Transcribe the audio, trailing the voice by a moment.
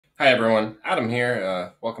Hi everyone, Adam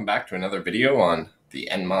here. Welcome back to another video on the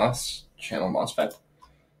NMOS channel MOSFET.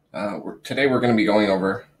 Today we're going to be going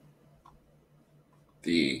over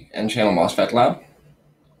the N-channel MOSFET lab,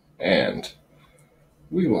 and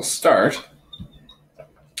we will start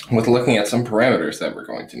with looking at some parameters that we're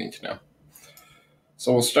going to need to know.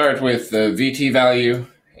 So we'll start with the VT value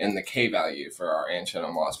and the K value for our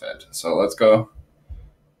N-channel MOSFET. So let's go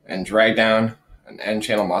and drag down an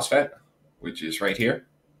N-channel MOSFET, which is right here.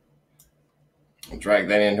 We'll drag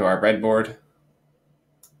that into our breadboard,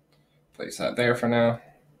 place that there for now,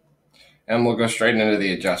 and we'll go straight into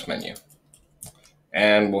the adjust menu.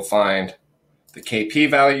 And we'll find the KP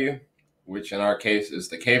value, which in our case is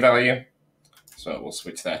the K value. So we'll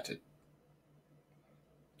switch that to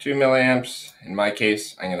 2 milliamps. In my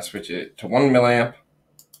case, I'm going to switch it to 1 milliamp.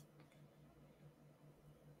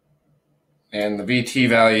 And the VT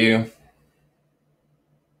value,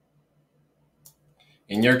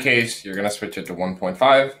 in your case, you're going to switch it to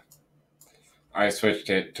 1.5. I switched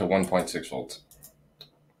it to 1.6 volts.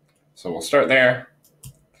 So we'll start there.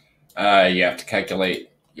 You have to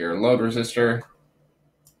calculate your load resistor.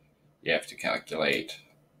 You have to calculate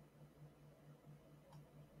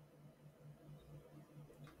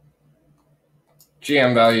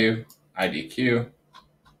GM value, IDQ.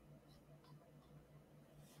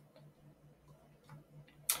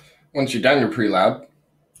 Once you're done your pre-lab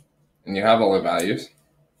and you have all the values,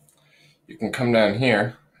 you can come down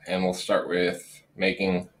here and we'll start with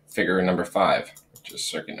making figure number 5, which is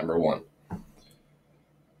circuit number 1.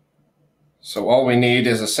 So all we need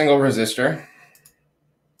is a single resistor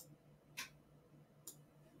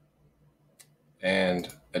and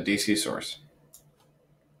a DC source.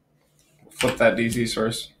 We'll flip that DC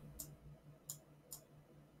source.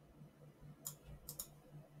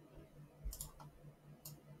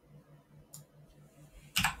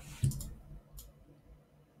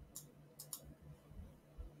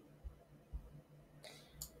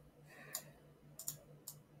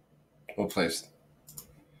 We'll place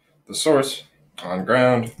the source on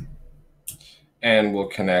ground, and we'll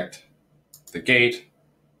connect the gate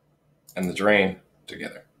and the drain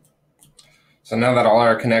together. So now that all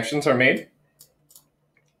our connections are made,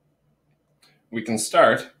 we can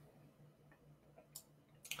start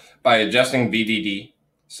by adjusting VDD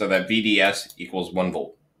so that VDS equals 1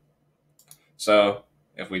 volt. So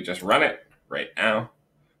if we just run it right now,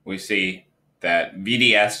 we see that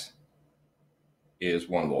VDS is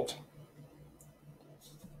 1 volt.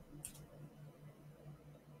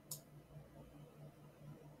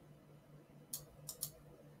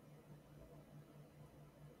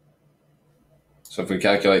 So if we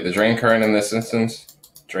calculate the drain current in this instance,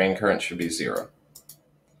 drain current should be 0.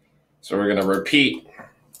 So we're going to repeat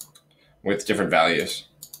with different values.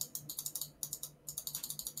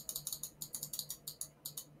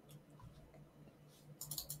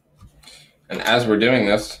 And as we're doing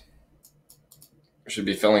this, we should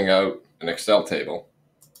be filling out an Excel table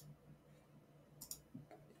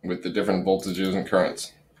with the different voltages and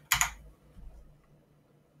currents.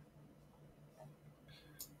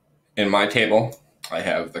 In my table, I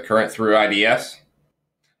have the current through IDS,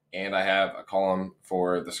 and I have a column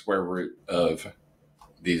for the square root of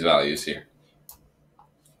these values here.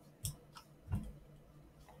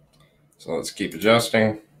 So let's keep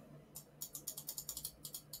adjusting.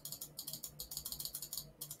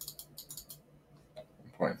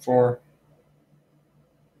 .4,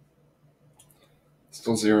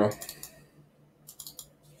 still 0.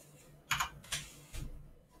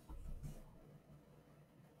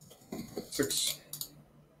 Six.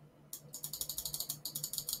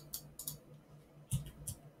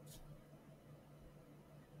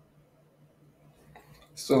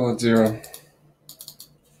 Still at 0.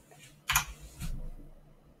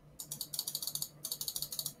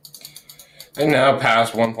 And now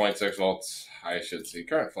past 1.6 volts, I should see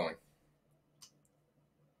current flowing,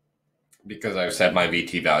 because I've set my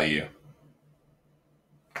VT value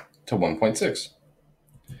to 1.6.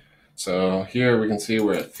 So here we can see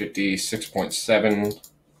we're at 56.7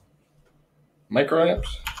 microamps.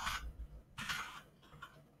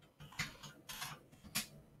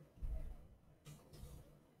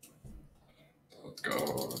 So let's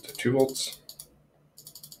go to 2 volts.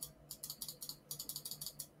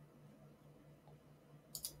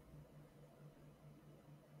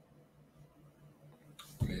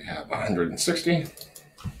 We have 160.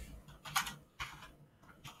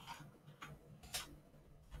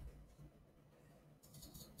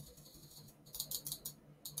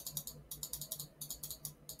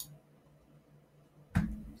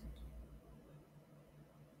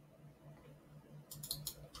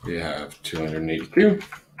 We have 282.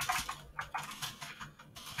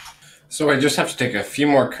 So I just have to take a few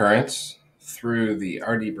more currents through the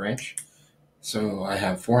RD branch. So I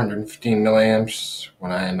have 415 milliamps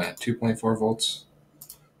when I am at 2.4 volts.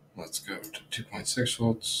 Let's go to 2.6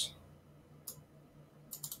 volts.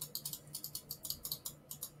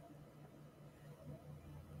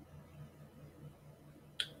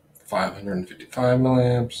 $555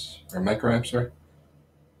 milliamps, or microamps, sorry.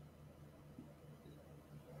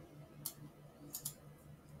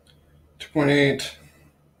 2.8.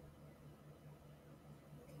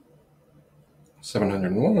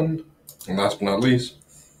 701. And last but not least,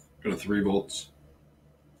 go to 3 volts.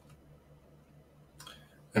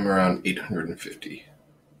 I'm around 850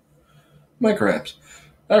 microamps.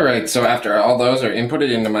 All right, so after all those are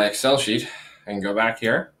inputted into my Excel sheet, I can go back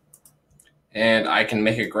here and I can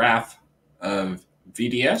make a graph of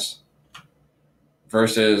VDS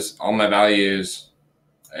versus all my values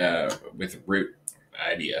with root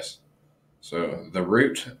IDS. So the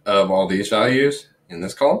root of all these values in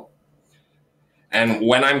this column. And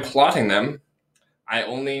when I'm plotting them, I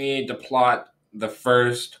only need to plot the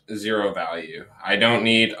first zero value. I don't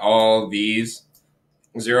need all these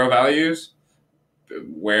zero values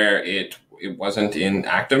where it wasn't in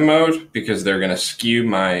active mode, because they're going to skew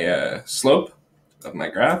my slope of my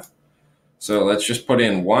graph. So let's just put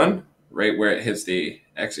in 1 right where it hits the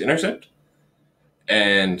x-intercept,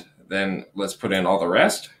 and then let's put in all the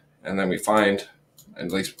rest, and then we find,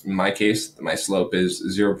 at least in my case, my slope is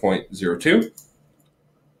 0.02.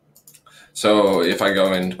 So if I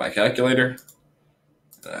go into my calculator,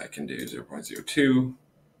 I can do 0.02,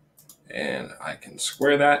 and I can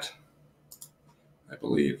square that, I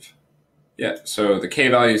believe. Yeah, so the k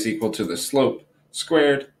value is equal to the slope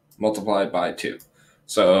squared multiplied by 2.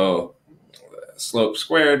 So slope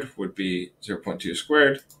squared would be 0.2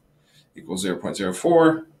 squared equals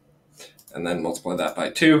 0.04, and then multiply that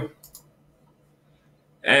by 2.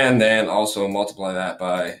 And then also multiply that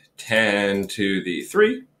by 10 to the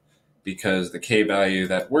 3, because the k value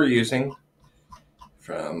that we're using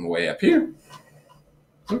from way up here,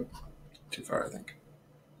 too far I think.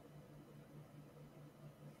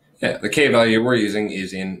 Yeah, the k value we're using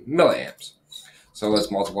is in milliamps. So let's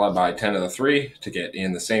multiply by 10 to the 3 to get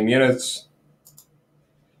in the same units.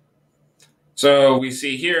 So we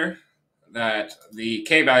see here that the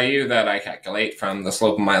k value that I calculate from the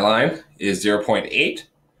slope of my line is 0.8,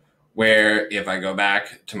 where if I go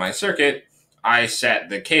back to my circuit, I set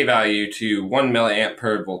the k value to 1 milliamp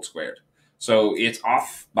per volt squared. So it's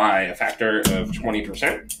off by a factor of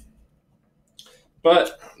 20%,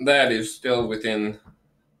 but that is still within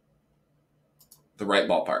the right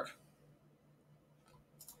ballpark.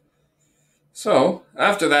 So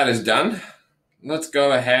after that is done, let's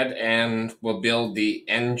go ahead and we'll build the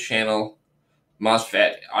N-channel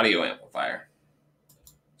Mosfet audio amplifier.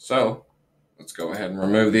 So let's go ahead and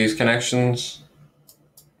remove these connections.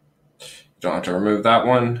 You don't have to remove that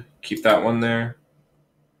one, keep that one there.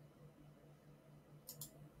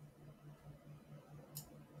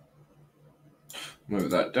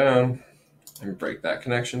 Move that down and break that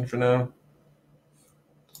connection for now.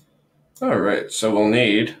 All right, so we'll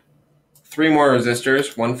need 3 more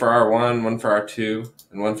resistors, 1 for R1, 1 for R2,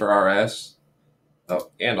 and 1 for RS.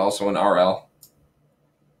 Oh, and also an RL.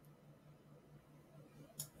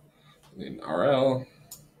 Need an RL.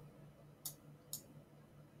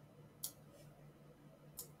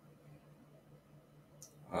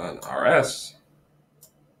 An RS.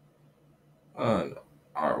 An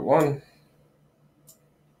R1.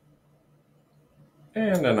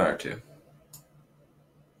 And an R2.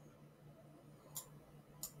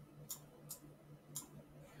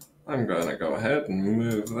 I'm going to go ahead and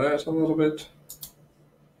move that a little bit.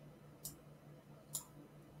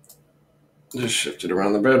 Just shift it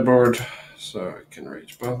around the breadboard so I can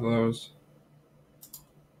reach both of those.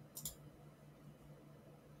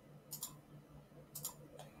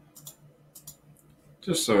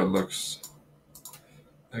 Just so it looks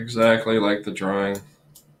exactly like the drawing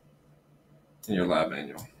in your lab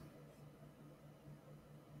manual.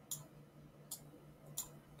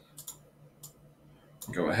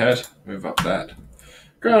 Go ahead, move up that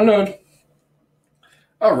ground node.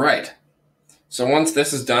 All right, so once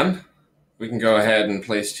this is done, we can go ahead and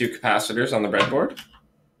place 2 capacitors on the breadboard.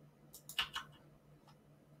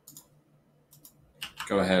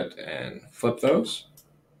 Go ahead and flip those.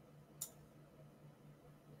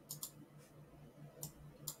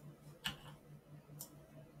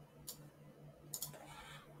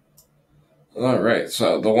 All right,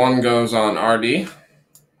 so the one goes on RD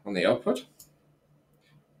on the output,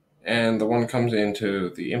 and the one comes into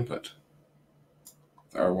the input,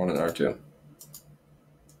 R1 and R2.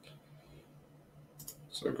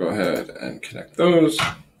 So go ahead and connect those.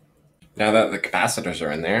 Now that the capacitors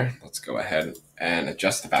are in there, let's go ahead and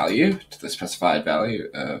adjust the value to the specified value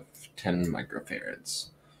of 10 microfarads.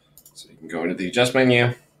 So you can go to the adjust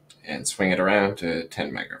menu and swing it around to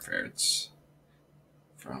 10 microfarads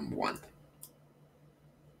from 1.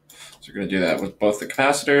 So we're going to do that with both the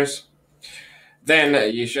capacitors.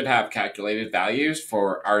 Then you should have calculated values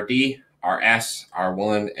for RD, RS,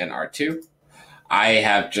 R1, and R2. I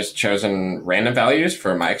have just chosen random values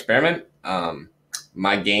for my experiment.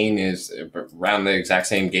 My gain is around the exact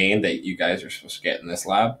same gain that you guys are supposed to get in this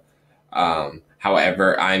lab.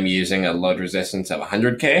 However, I'm using a load resistance of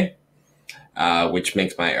 100K, which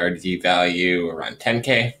makes my RD value around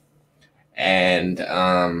 10K. And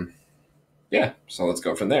yeah, so let's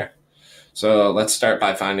go from there. So let's start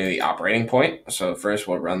by finding the operating point. So first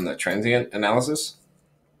we'll run the transient analysis.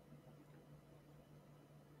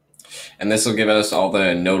 And this will give us all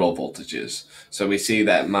the nodal voltages. So we see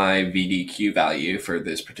that my VDQ value for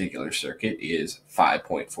this particular circuit is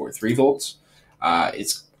 5.43 volts.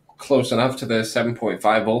 It's close enough to the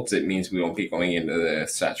 7.5 volts. It means we won't be going into the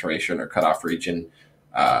saturation or cutoff region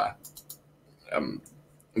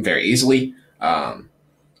very easily.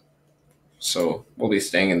 So we'll be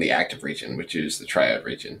staying in the active region, which is the triode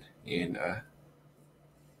region in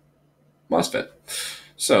Mosfet.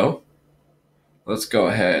 So let's go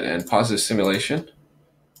ahead and pause this simulation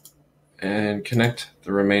and connect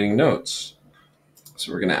the remaining nodes.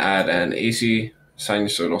 So we're going to add an AC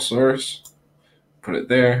sinusoidal source, put it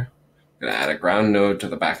there. I'm going to add a ground node to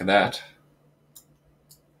the back of that.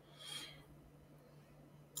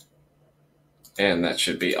 And that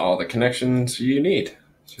should be all the connections you need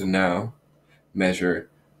to now measure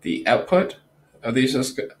the output of these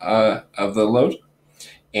of the load,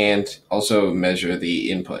 and also measure the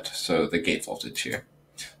input, so the gate voltage here.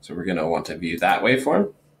 So we're going to want to view that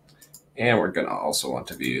waveform, and we're going to also want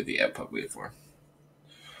to view the output waveform.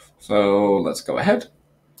 So let's go ahead.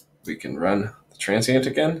 We can run the transient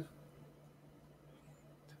again.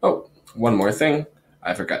 Oh, one more thing.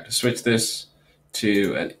 I forgot to switch this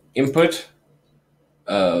to an input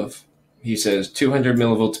of, he says 200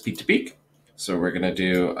 millivolts peak to peak. So we're going to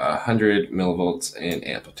do 100 millivolts in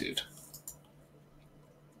amplitude.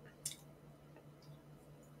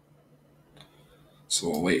 So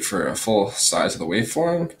we'll wait for a full size of the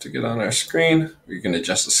waveform to get on our screen. We can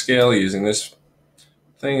adjust the scale using this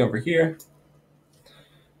thing over here.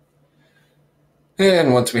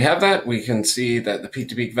 And once we have that, we can see that the peak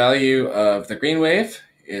to peak value of the green wave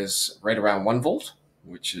is right around 1 volt,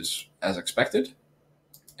 which is as expected.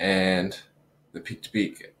 And the peak to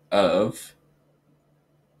peak of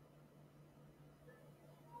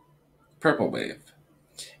purple wave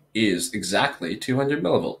is exactly 200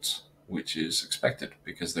 millivolts, which is expected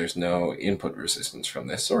because there's no input resistance from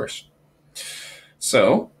this source.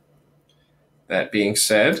 So that being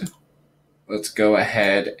said, let's go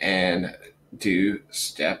ahead and do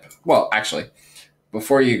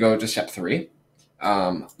before you go to step 3,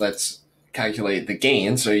 let's calculate the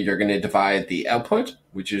gain. So you're going to divide the output,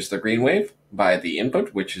 which is the green wave, by the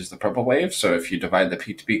input, which is the purple wave. So if you divide the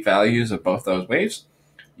peak to peak values of both those waves,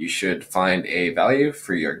 you should find a value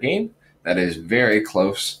for your gain that is very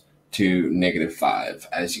close to -5,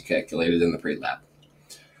 as you calculated in the pre-lab.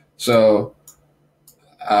 So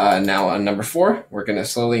now on number 4, we're going to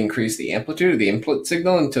slowly increase the amplitude of the input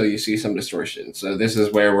signal until you see some distortion. So this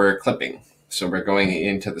is where we're clipping. So we're going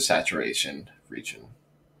into the saturation region.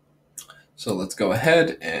 So let's go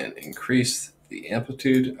ahead and increase the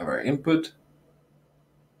amplitude of our input.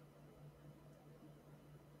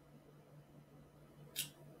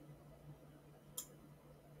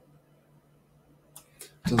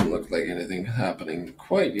 Doesn't look like anything happening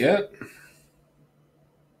quite yet.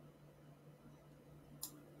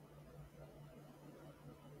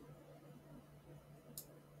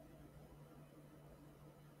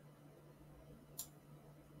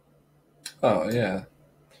 Oh, yeah.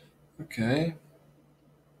 Okay.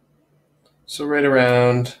 So right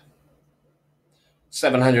around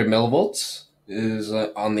 700 millivolts is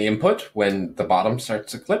on the input when the bottom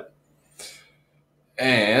starts to clip.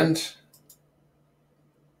 And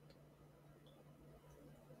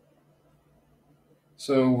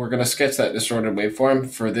so we're going to sketch that distorted waveform.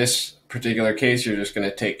 For this particular case, you're just going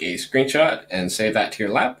to take a screenshot and save that to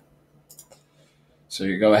your lab. So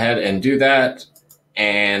you go ahead and do that.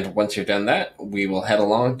 And once you've done that, we will head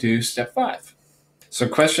along to step 5. So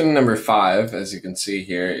question number 5, as you can see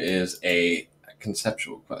here, is a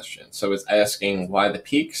conceptual question. So it's asking why the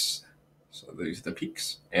peaks, so these are the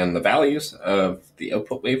peaks, and the values of the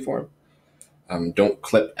output waveform don't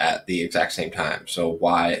clip at the exact same time. So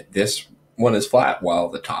why this one is flat while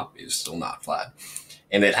the top is still not flat.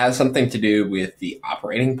 And it has something to do with the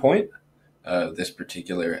operating point of this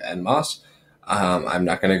particular NMOS. I'm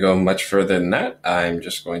not going to go much further than that. I'm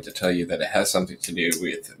just going to tell you that it has something to do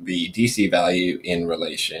with the DC value in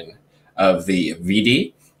relation of the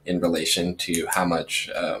VD in relation to how much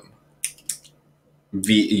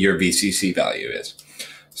your VCC value is.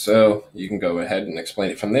 So you can go ahead and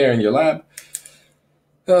explain it from there in your lab.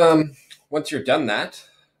 Once you're done that,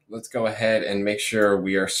 let's go ahead and make sure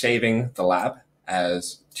we are saving the lab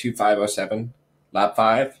as 2507 lab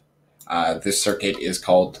 5. This circuit is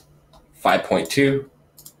called 5.2,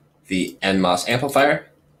 the NMOS amplifier.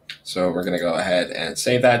 So we're going to go ahead and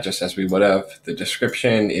save that just as we would have. The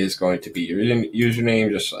description is going to be your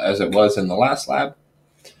username just as it was in the last lab.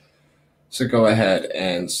 So go ahead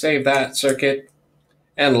and save that circuit.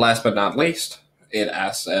 And last but not least, it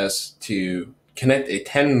asks us to connect a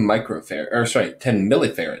 10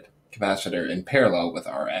 millifarad capacitor in parallel with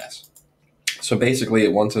RS. So basically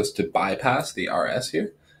it wants us to bypass the RS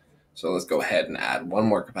here. So let's go ahead and add one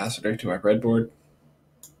more capacitor to our breadboard.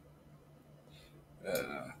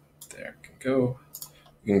 There we can go.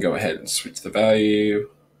 We can go ahead and switch the value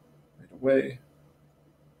right away.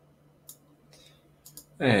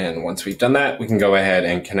 And once we've done that, we can go ahead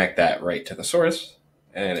and connect that right to the source.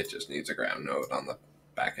 And it just needs a ground node on the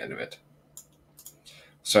back end of it.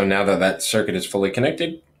 So now that that circuit is fully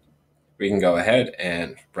connected, we can go ahead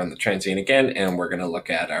and run the transient again, and we're going to look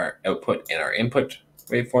at our output and our input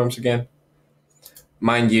waveforms again.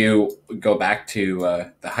 Mind you, go back to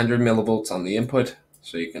the 100 millivolts on the input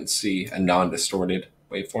so you can see a non-distorted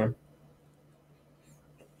waveform.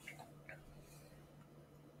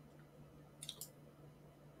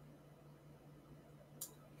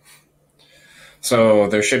 So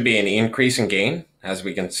there should be an increase in gain. As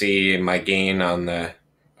we can see, my gain on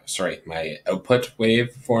my output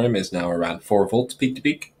waveform is now around 4 volts peak to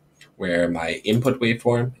peak, where my input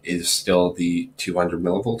waveform is still the 200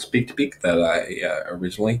 millivolts peak to peak that I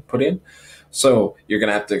originally put in. So you're going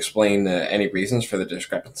to have to explain any reasons for the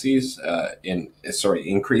discrepancies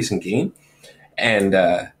increase in gain. And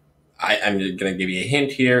I'm going to give you a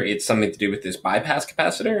hint here. It's something to do with this bypass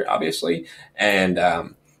capacitor, obviously, and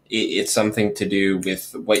it's something to do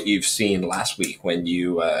with what you've seen last week when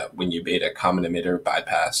you made a common emitter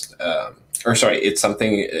bypassed. It's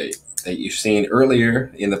something that you've seen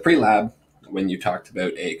earlier in the pre-lab when you talked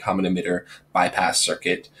about a common emitter bypass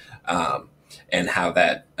circuit and how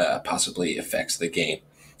that possibly affects the gain.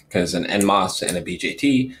 Because an NMOS and a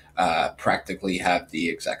BJT practically have the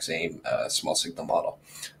exact same small signal model.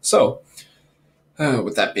 So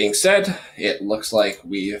with that being said, it looks like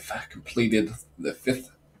we've completed the 5th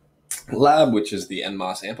lab, which is the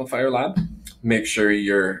NMOS amplifier lab. Make sure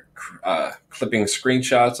you're clipping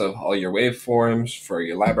screenshots of all your waveforms for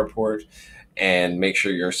your lab report, and make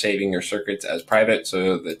sure you're saving your circuits as private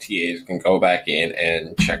so the TAs can go back in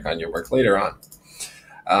and check on your work later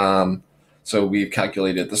on. So we've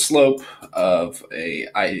calculated the slope of a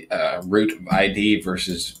root of ID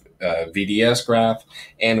versus VDS graph,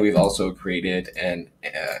 and we've also created an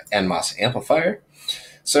NMOS amplifier.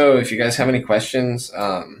 So if you guys have any questions,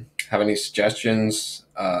 have any suggestions,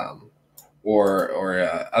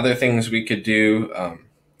 or other things we could do,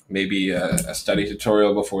 maybe a study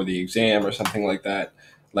tutorial before the exam or something like that,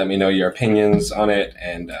 let me know your opinions on it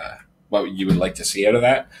and what you would like to see out of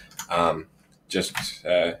that. Just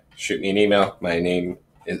shoot me an email. My name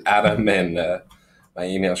is Adam, and my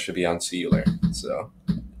email should be on CULER. So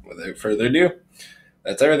without further ado,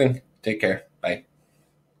 that's everything. Take care. Bye.